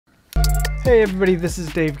Hey everybody, this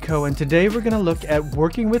is Dave Coe, and today we're going to look at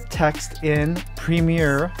working with text in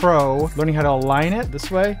Premiere Pro, learning how to align it this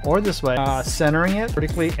way or this way, centering it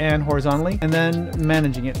vertically and horizontally, and then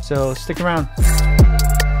managing it. So stick around.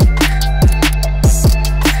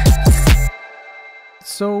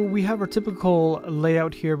 So we have our typical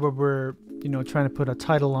layout here where we're trying to put a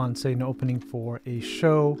title on, say, an opening for a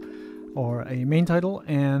show or a main title.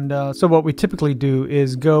 And so what we typically do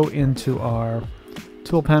is go into our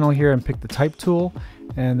tool panel here and pick the type tool,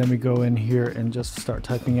 and then we go in here and just start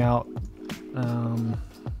typing out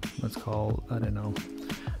let's call, I don't know,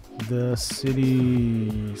 the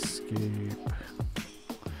cityscape.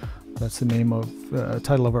 That's the name of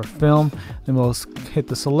title of our film. Then we'll hit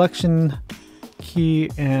the selection key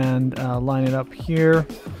and line it up here.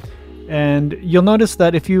 And you'll notice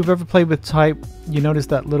that if you've ever played with type, you notice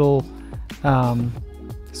that little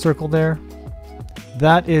circle there.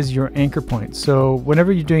 That is your anchor point. So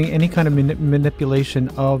whenever you're doing any kind of manipulation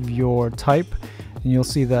of your type, and you'll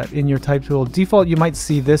see that in your type tool, default you might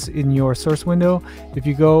see this in your source window. If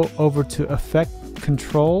you go over to Effect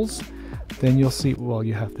Controls, then you'll see, well,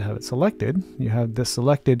 you have to have it selected. You have this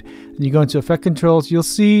selected, and you go into Effect Controls, you'll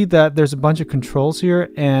see that there's a bunch of controls here,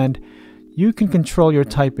 and you can control your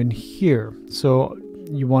type in here. So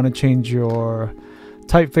you want to change your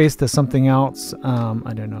typeface to something else.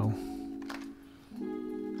 I don't know.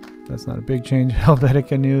 That's not a big change.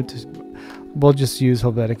 Helvetica new. We'll just use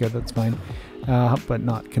Helvetica. That's fine, but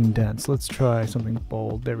not condensed. Let's try something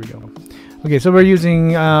bold. There we go. Okay, so we're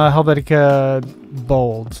using Helvetica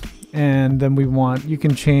bold, and then you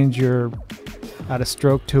can change your add a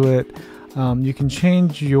stroke to it. You can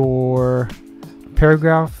change your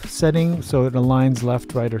paragraph setting so it aligns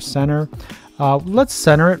left, right, or center. Let's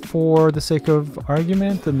center it for the sake of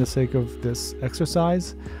argument and the sake of this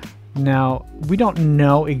exercise. Now, we don't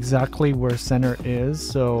know exactly where center is,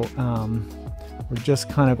 so we're just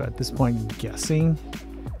kind of at this point guessing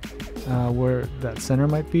where that center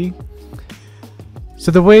might be. So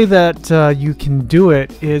the way that you can do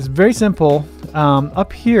it is very simple.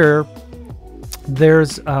 Up here,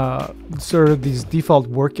 there's sort of these default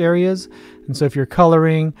work areas, and so if you're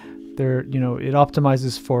coloring, it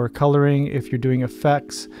optimizes for coloring. If you're doing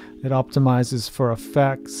effects, it optimizes for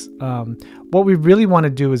effects. What we really want to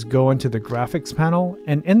do is go into the graphics panel,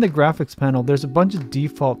 and in the graphics panel there's a bunch of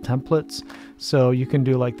default templates. So you can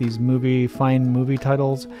do like these find movie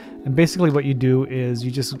titles, and basically what you do is you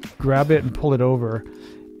just grab it and pull it over,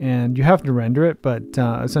 and you have to render it, but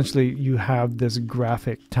essentially you have this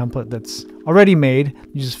graphic template that's already made.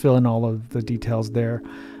 You just fill in all of the details there,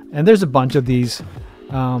 and there's a bunch of these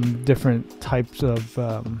different types of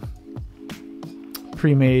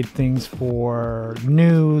pre-made things for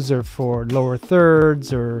news or for lower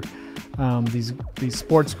thirds, or these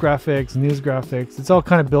sports graphics, news graphics. It's all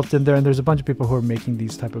kind of built in there, and there's a bunch of people who are making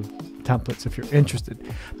these type of templates if you're interested.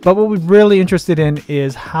 But what we're really interested in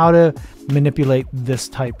is how to manipulate this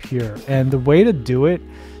type here, and the way to do it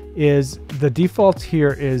is the default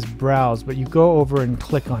here is browse, but you go over and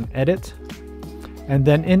click on edit, and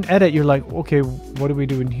then in edit you're like, okay, what do we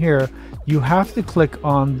do in here? You have to click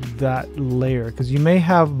on that layer because you may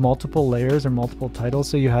have multiple layers or multiple titles.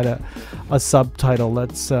 So you had a subtitle.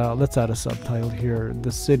 Let's add a subtitle here.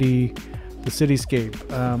 The cityscape.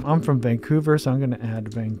 I'm from Vancouver, so I'm going to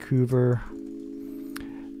add Vancouver.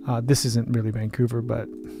 This isn't really Vancouver, but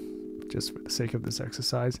just for the sake of this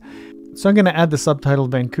exercise. So I'm going to add the subtitle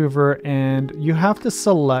Vancouver, and you have to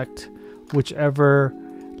select whichever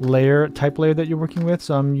type layer that you're working with.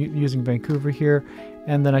 So I'm using Vancouver here,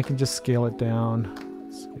 and then I can just scale it down,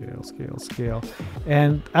 scale.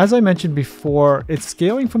 And as I mentioned before, it's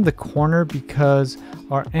scaling from the corner because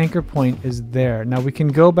our anchor point is there. Now we can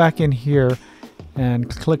go back in here and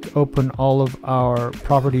click open all of our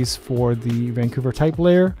properties for the Vancouver type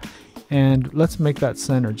layer, and let's make that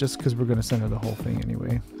center just because we're going to center the whole thing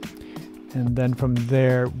anyway. And then from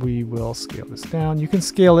there we will scale this down. You can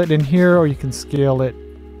scale it in here or you can scale it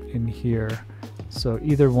in here, so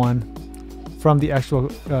either one from the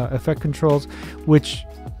actual effect controls, which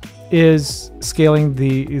is scaling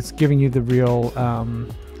it's giving you the real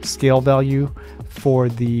scale value for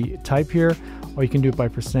the type here, or you can do it by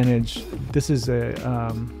percentage. This is a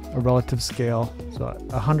relative scale, so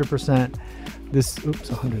 100%.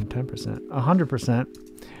 110%. 100%.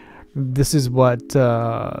 This is what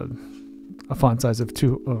a font size of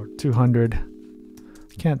 200.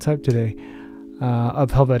 Can't type today.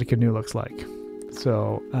 Of Helvetica New looks like.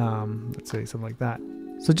 So let's say something like that.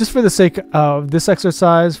 So just for the sake of this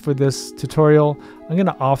exercise, for this tutorial, I'm going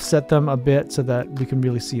to offset them a bit so that we can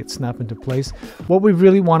really see it snap into place. What we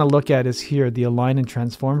really want to look at is here, the Align and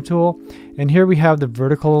Transform tool. And here we have the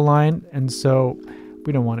vertical align, and so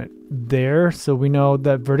we don't want it there. So we know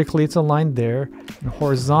that vertically it's aligned there, and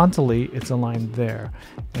horizontally it's aligned there.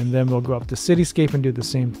 And then we'll go up to Cityscape and do the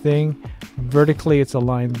same thing. Vertically it's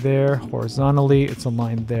aligned there, horizontally it's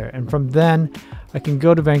aligned there. And from then I can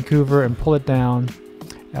go to Vancouver and pull it down.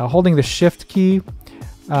 Holding the Shift key,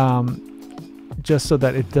 just so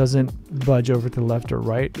that it doesn't budge over to the left or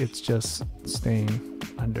right. It's just staying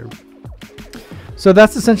under. So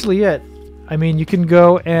that's essentially it. I mean, you can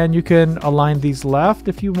go and you can align these left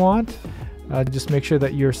if you want. Just make sure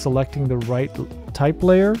that you're selecting the right type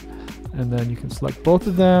layer. And then you can select both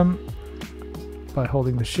of them by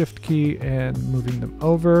holding the Shift key and moving them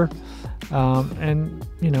over. And,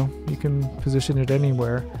 you know, you can position it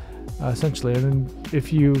anywhere. Essentially, and then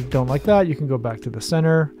if you don't like that, you can go back to the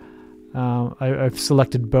center. I've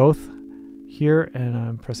selected both here, and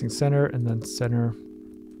I'm pressing center, and then center,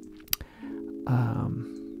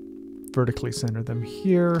 vertically center them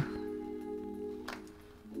here,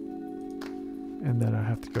 and then I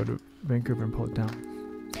have to go to Vancouver and pull it down.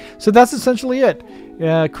 So that's essentially it.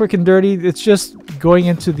 Quick and dirty. It's just going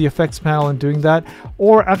into the effects panel and doing that.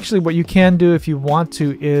 Or actually what you can do if you want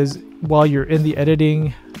to is while you're in the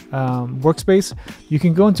editing workspace, you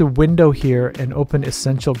can go into window here and open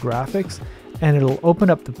essential graphics, and it'll open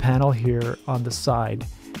up the panel here on the side.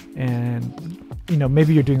 And you know,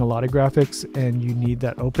 maybe you're doing a lot of graphics and you need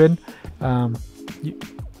that open.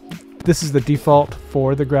 This is the default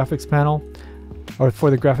for the graphics panel, or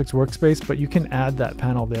for the graphics workspace, but you can add that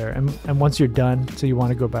panel there. And once you're done, so you want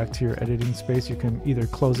to go back to your editing space, you can either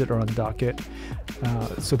close it or undock it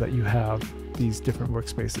so that you have these different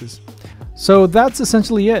workspaces. So that's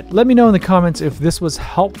essentially it. Let me know in the comments if this was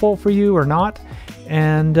helpful for you or not,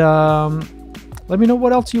 and let me know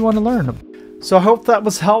what else you want to learn. So I hope that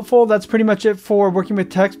was helpful. That's pretty much it for working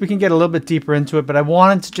with text. We can get a little bit deeper into it, but I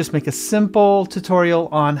wanted to just make a simple tutorial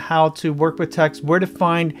on how to work with text, where to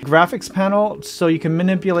find graphics panel so you can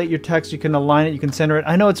manipulate your text, you can align it, you can center it.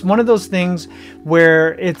 I know it's one of those things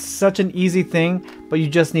where it's such an easy thing, but you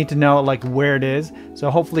just need to know like where it is.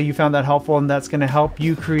 So hopefully you found that helpful, and that's going to help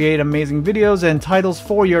you create amazing videos and titles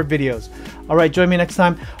for your videos. All right, join me next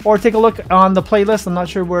time, or take a look on the playlist. I'm not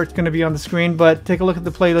sure where it's going to be on the screen, but take a look at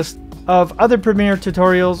the playlist of other Premiere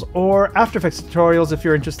tutorials or After Effects tutorials if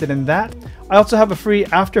you're interested in that. I also have a free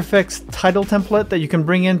After Effects title template that you can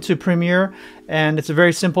bring into Premiere, and it's a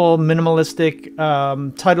very simple minimalistic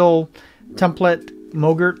title template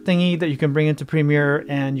Mogurt thingy that you can bring into Premiere,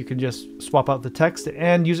 and you can just swap out the text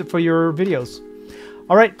and use it for your videos.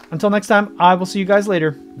 All right, until next time, I will see you guys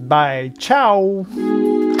later. Bye.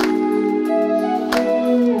 Ciao.